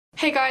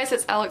Hey guys,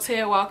 it's Alex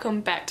here,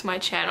 welcome back to my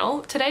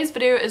channel. Today's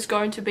video is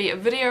going to be a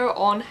video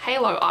on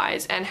halo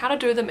eyes and how to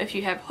do them if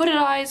you have hooded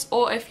eyes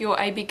or if you're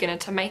a beginner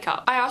to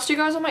makeup. I asked you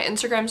guys on my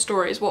Instagram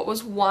stories what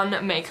was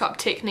one makeup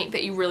technique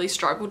that you really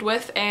struggled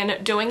with,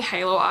 and doing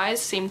halo eyes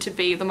seemed to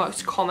be the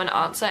most common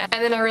answer.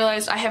 And then I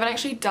realized I haven't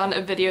actually done a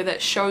video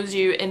that shows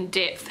you in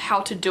depth how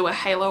to do a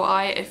halo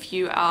eye if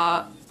you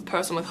are a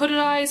person with hooded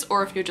eyes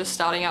or if you're just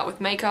starting out with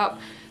makeup.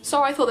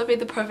 So I thought that'd be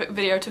the perfect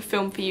video to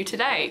film for you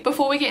today.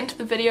 Before we get into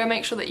the video,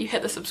 make sure that you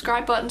hit the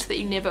subscribe button so that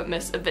you never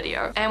miss a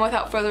video. And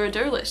without further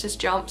ado, let's just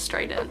jump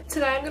straight in.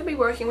 Today I'm going to be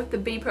working with the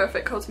Be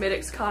Perfect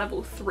Cosmetics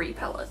Carnival 3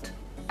 palette.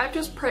 I've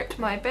just prepped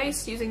my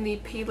base using the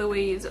P.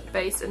 Louise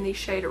base in the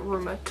shade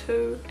Rumor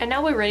 2. And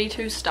now we're ready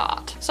to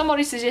start.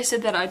 Somebody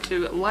suggested that I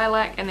do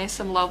lilac, and there's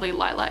some lovely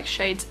lilac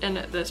shades in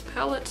this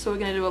palette, so we're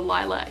going to do a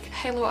lilac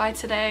halo eye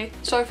today.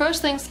 So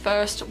first things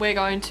first, we're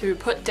going to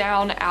put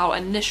down our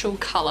initial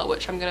colour,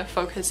 which I'm going to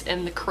focus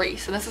in the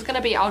crease. And this is going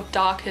to be our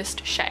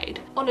darkest shade.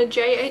 On a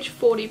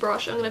JH40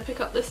 brush, I'm going to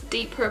pick up this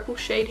deep purple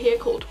shade here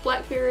called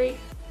Blackberry.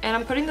 And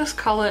I'm putting this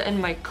colour in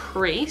my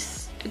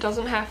crease. It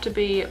doesn't have to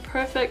be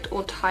perfect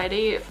or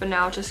tidy. For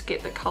now, just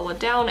get the colour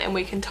down and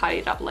we can tidy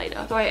it up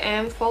later. So I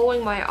am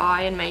following my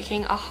eye and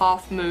making a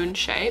half moon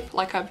shape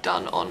like I've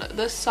done on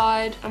this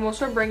side. I'm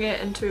also bringing it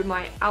into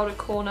my outer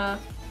corner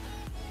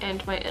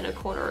and my inner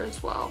corner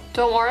as well.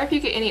 Don't worry if you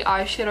get any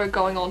eyeshadow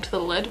going onto the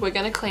lid. We're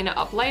going to clean it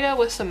up later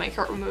with some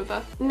makeup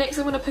remover. Next,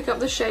 I'm going to pick up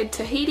the shade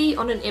Tahiti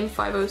on an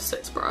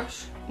M506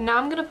 brush. Now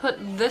I'm going to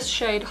put this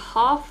shade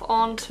half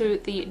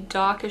onto the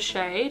darker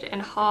shade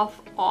and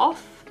half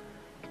off,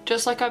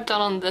 just like I've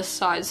done on this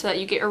side, so that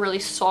you get a really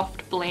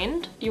soft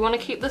blend. You want to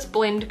keep this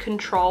blend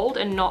controlled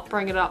and not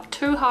bring it up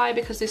too high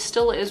because there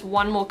still is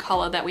one more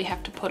colour that we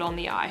have to put on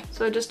the eye.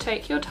 So just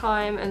take your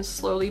time and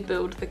slowly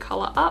build the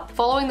colour up,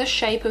 following the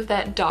shape of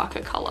that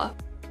darker colour.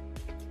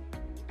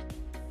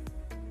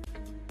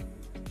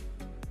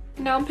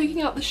 Now I'm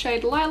picking up the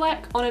shade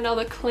Lilac on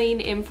another clean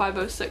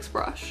M506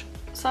 brush.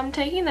 So I'm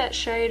taking that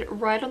shade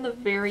right on the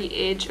very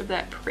edge of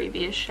that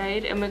previous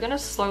shade, and we're going to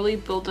slowly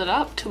build it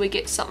up till we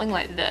get something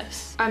like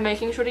this. I'm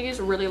making sure to use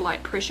really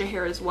light pressure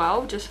here as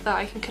well, just so that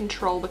I can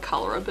control the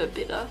colour a bit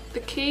better.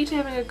 The key to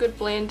having a good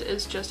blend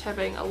is just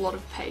having a lot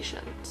of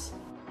patience.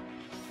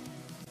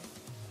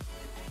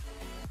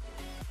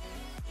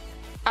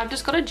 I've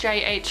just got a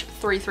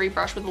JH33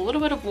 brush with a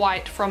little bit of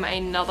white from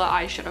another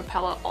eyeshadow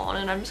palette on,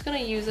 and I'm just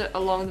going to use it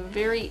along the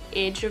very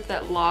edge of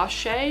that last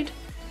shade,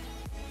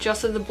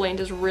 just so the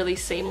blend is really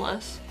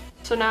seamless.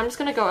 So now I'm just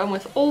going to go in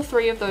with all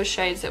three of those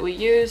shades that we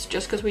used,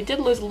 just because we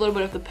did lose a little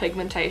bit of the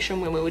pigmentation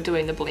when we were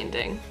doing the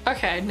blending.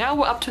 Okay, now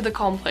we're up to the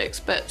complex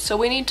bit. So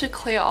we need to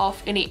clear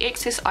off any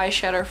excess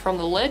eyeshadow from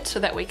the lid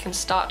so that we can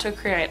start to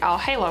create our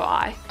halo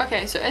eye.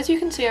 Okay, so as you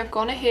can see, I've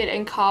gone ahead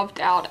and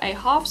carved out a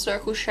half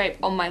circle shape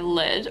on my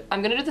lid.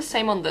 I'm going to do the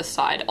same on this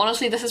side.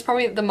 Honestly, this is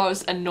probably the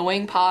most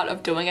annoying part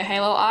of doing a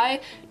halo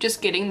eye,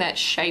 just getting that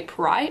shape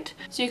right.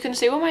 So you can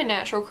see where my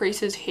natural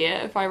crease is here.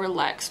 If I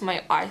relax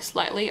my eye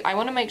slightly, I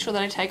want to make sure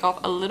that I take off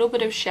a little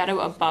bit of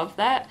shadow above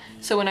that,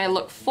 so when I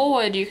look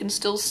forward you can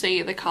still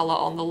see the colour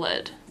on the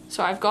lid.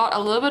 So I've got a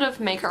little bit of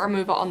makeup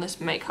remover on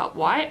this makeup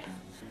wipe,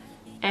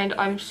 and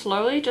I'm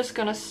slowly just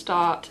gonna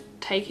start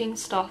taking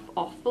stuff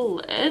off the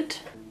lid.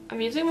 I'm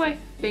using my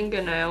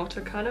fingernail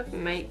to kind of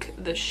make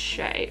the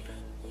shape,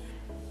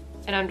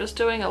 and I'm just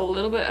doing a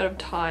little bit at a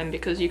time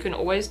because you can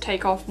always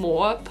take off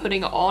more.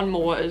 Putting on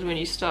more is when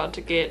you start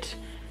to get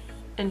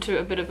into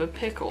a bit of a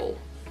pickle.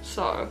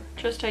 So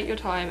just take your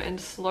time and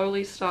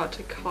slowly start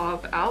to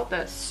carve out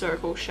that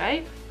circle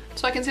shape.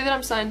 So I can see that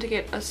I'm starting to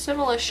get a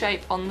similar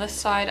shape on this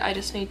side. I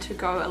just need to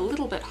go a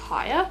little bit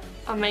higher.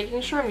 I'm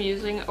making sure I'm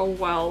using a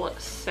well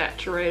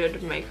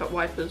saturated makeup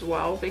wipe as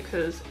well,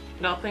 because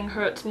nothing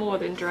hurts more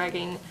than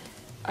dragging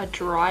a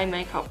dry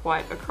makeup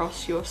wipe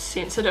across your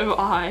sensitive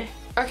eye.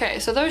 Okay,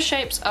 so those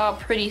shapes are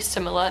pretty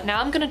similar.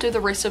 Now I'm going to do the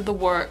rest of the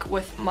work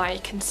with my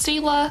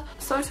concealer.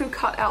 So to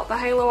cut out the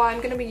halo eye, I'm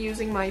going to be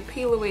using my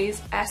P.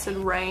 Louise Acid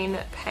Rain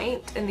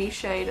paint in the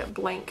shade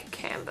Blank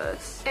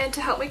Canvas. And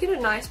to help me get a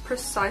nice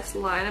precise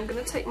line, I'm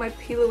going to take my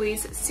P.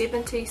 Louise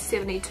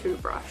 7072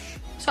 brush.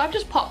 So I've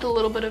just popped a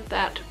little bit of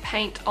that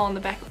paint on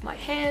the back of my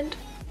hand,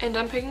 and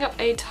I'm picking up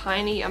a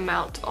tiny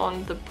amount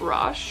on the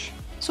brush.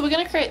 So we're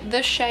going to create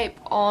this shape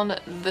on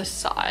this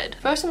side.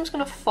 First I'm just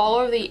going to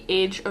follow the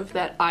edge of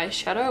that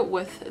eyeshadow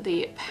with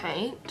the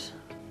paint.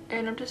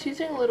 And I'm just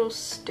using little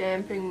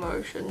stamping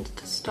motions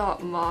to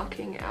start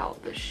marking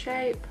out the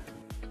shape.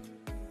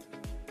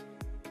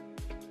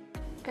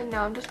 And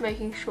now I'm just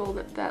making sure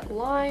that that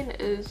line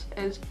is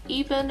as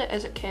even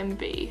as it can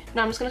be.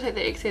 Now I'm just going to take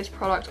the excess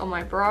product on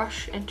my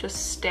brush and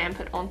just stamp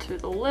it onto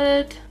the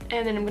lid.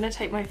 And then I'm going to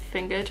take my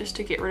finger just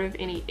to get rid of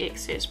any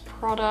excess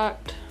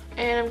product.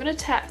 And I'm going to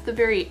tap the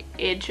very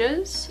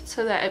edges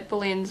so that it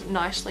blends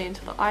nicely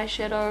into the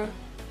eyeshadow.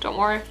 Don't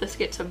worry if this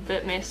gets a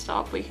bit messed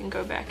up, we can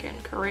go back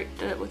and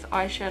correct it with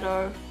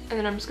eyeshadow. And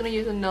then I'm just going to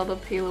use another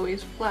P.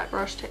 Louise flat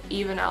brush to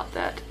even out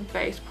that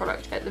base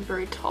product at the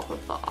very top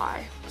of the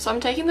eye. So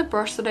I'm taking the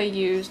brush that I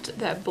used,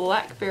 that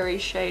blackberry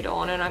shade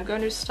on, and I'm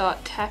going to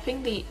start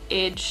tapping the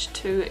edge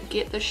to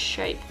get the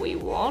shape we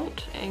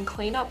want and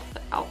clean up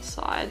the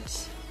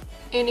outsides.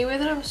 Anywhere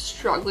that I'm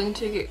struggling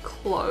to get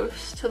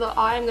close to the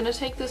eye, I'm going to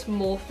take this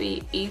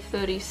Morphe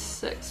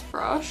E36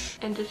 brush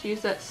and just use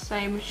that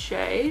same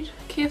shade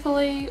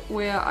carefully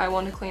where I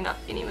want to clean up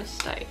any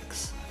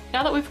mistakes.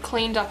 Now that we've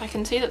cleaned up, I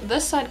can see that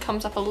this side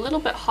comes up a little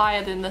bit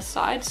higher than this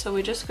side, so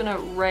we're just going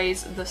to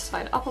raise this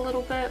side up a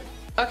little bit.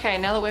 Okay,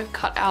 now that we've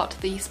cut out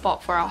the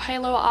spot for our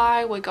halo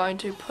eye, we're going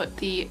to put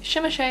the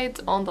shimmer shades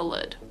on the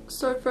lid.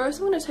 So first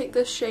I'm going to take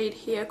this shade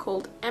here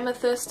called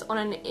Amethyst on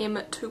an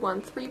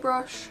M213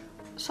 brush.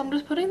 So I'm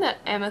just putting that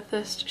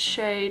amethyst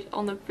shade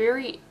on the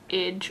very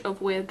edge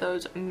of where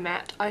those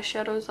matte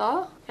eyeshadows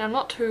are. And I'm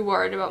not too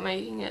worried about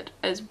making it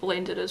as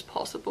blended as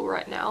possible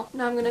right now.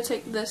 Now I'm going to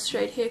take this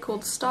shade here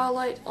called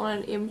Starlight on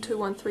an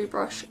M213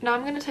 brush. Now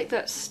I'm going to take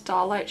that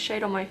Starlight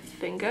shade on my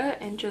finger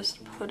and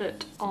just put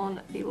it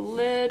on the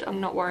lid.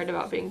 I'm not worried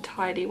about being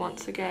tidy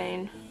once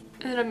again.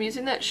 And then I'm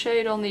using that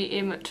shade on the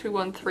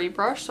M213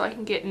 brush so I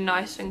can get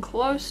nice and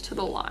close to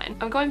the line.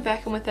 I'm going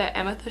back in with that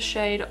amethyst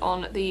shade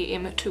on the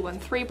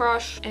M213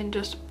 brush and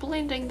just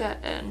blending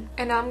that in.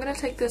 And now I'm going to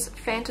take this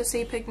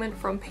Fantasy pigment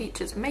from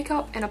Peach's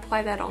Makeup and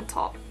apply that on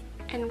top.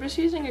 And I'm just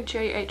using a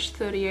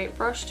JH38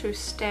 brush to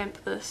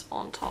stamp this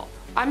on top.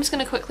 I'm just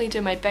going to quickly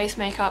do my base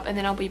makeup and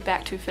then I'll be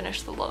back to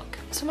finish the look.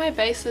 So my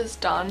base is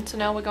done, so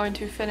now we're going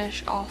to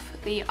finish off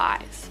the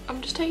eyes. I'm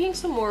just taking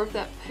some more of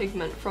that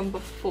pigment from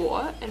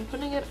before and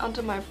putting it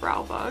under my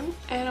brow bone,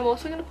 and I'm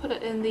also going to put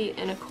it in the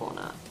inner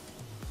corner.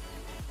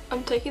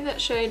 I'm taking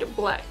that shade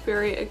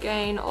Blackberry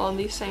again on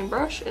the same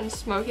brush and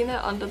smoking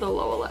that under the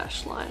lower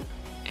lash line.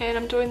 And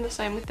I'm doing the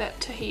same with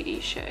that Tahiti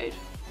shade.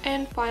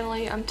 And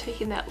finally I'm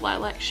taking that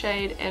lilac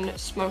shade and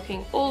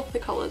smoking all of the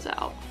colours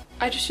out.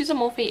 I just use a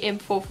Morphe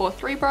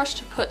M443 brush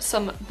to put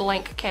some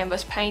blank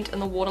canvas paint in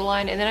the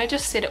waterline, and then I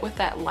just set it with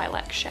that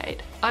lilac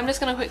shade. I'm just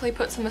going to quickly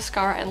put some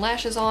mascara and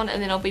lashes on,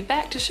 and then I'll be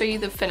back to show you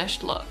the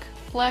finished look.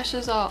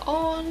 Lashes are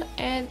on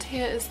and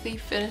here is the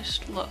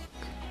finished look.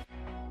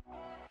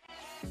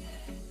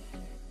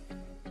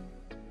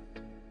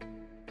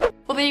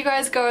 Well, there you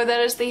guys go, that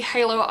is the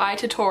halo eye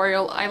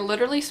tutorial. I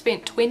literally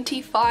spent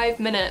 25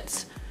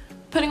 minutes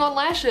putting on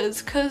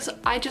lashes because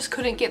I just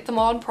couldn't get them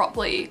on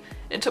properly.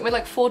 It took me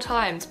like 4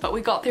 times, but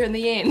we got there in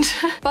the end.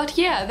 But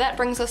yeah, that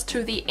brings us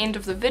to the end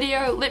of the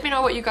video. Let me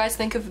know what you guys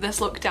think of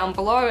this look down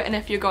below and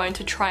if you're going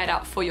to try it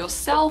out for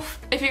yourself.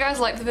 If you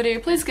guys liked the video,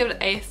 please give it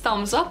a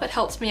thumbs up. It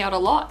helps me out a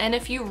lot. And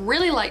if you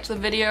really liked the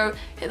video,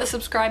 hit the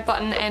subscribe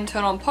button and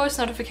turn on post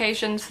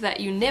notifications so that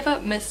you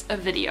never miss a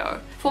video.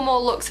 For more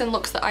looks and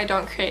looks that I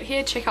don't create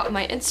here, check out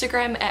my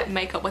Instagram at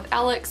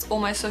MakeupWithAlix. All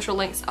my social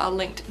links are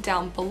linked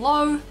down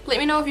below. Let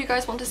me know if you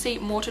guys want to see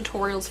more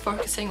tutorials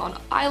focusing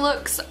on eye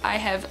looks. I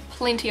have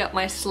plenty up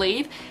my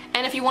sleeve,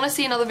 and if you want to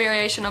see another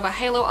variation of a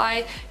halo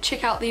eye,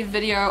 check out the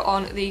video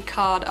on the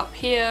card up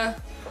here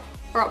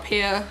or up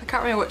here, I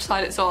can't remember which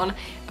side it's on,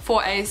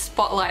 for a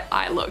spotlight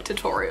eye look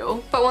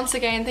tutorial. But once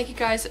again, thank you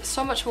guys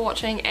so much for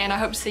watching and I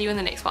hope to see you in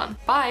the next one.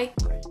 Bye!